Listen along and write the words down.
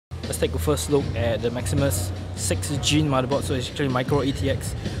let's take a first look at the Maximus VI Gene motherboard. So it's actually Micro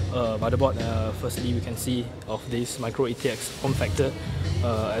ATX motherboard. Firstly, we can see of this Micro ATX form factor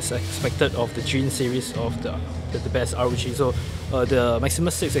as expected of the Gene series of the best ROG. So the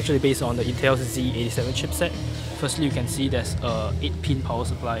Maximus 6 is actually based on the Intel Z87 chipset. Firstly, you can see there's a 8-pin power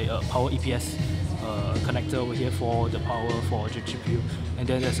supply, power EPS connector over here for the power for the GPU, and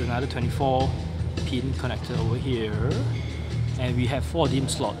then there's another 24-pin connector over here, and we have 4 DIMM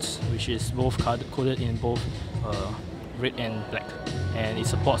slots, which is both coded in both red and black, and it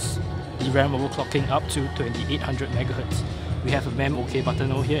supports DRAM overclocking up to 2800 MHz. We have a MEM OK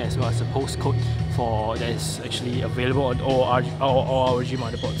button over here, as well as a postcode for that is actually available on all ROG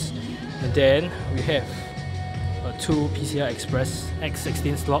motherboards. And then we have 2 PCI Express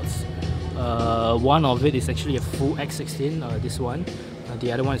X16 slots. One of it is actually a full X16, this one.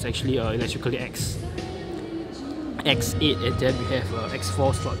 The other one is actually electrically X8, and then we have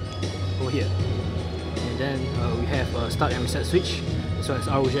X4 slot over here. And then we have a start and reset switch, as well as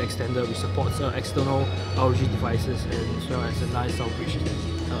ROG extender, which supports external ROG devices, and as well as a nice sound bridge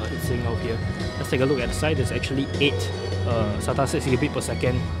heatsink over here. Let's take a look at the side. There's actually 8 SATA 6 gigabit per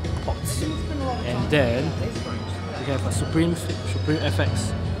second ports, and then we have a Supreme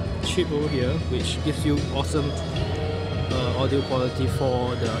FX chip over here, which gives you awesome audio quality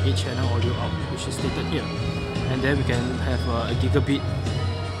for the 8-channel audio out, which is stated here. And then we can have a gigabit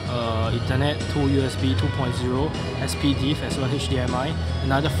Ethernet, 2 USB 2.0, SPDIF, as well as HDMI,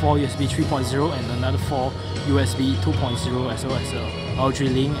 another 4 USB 3.0, and another 4 USB 2.0, as well as a ROG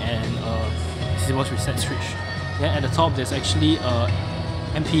link and CMOS reset switch. Then at the top, there's actually a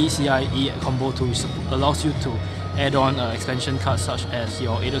MPCIe combo tool, which allows you to add on expansion cards such as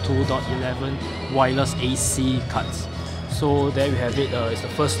your 802.11 wireless AC cards. So there we have it. It's the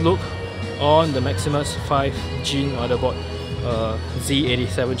first look on the Maximus 5 Gene motherboard,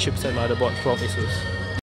 Z87 chipset motherboard from ASUS.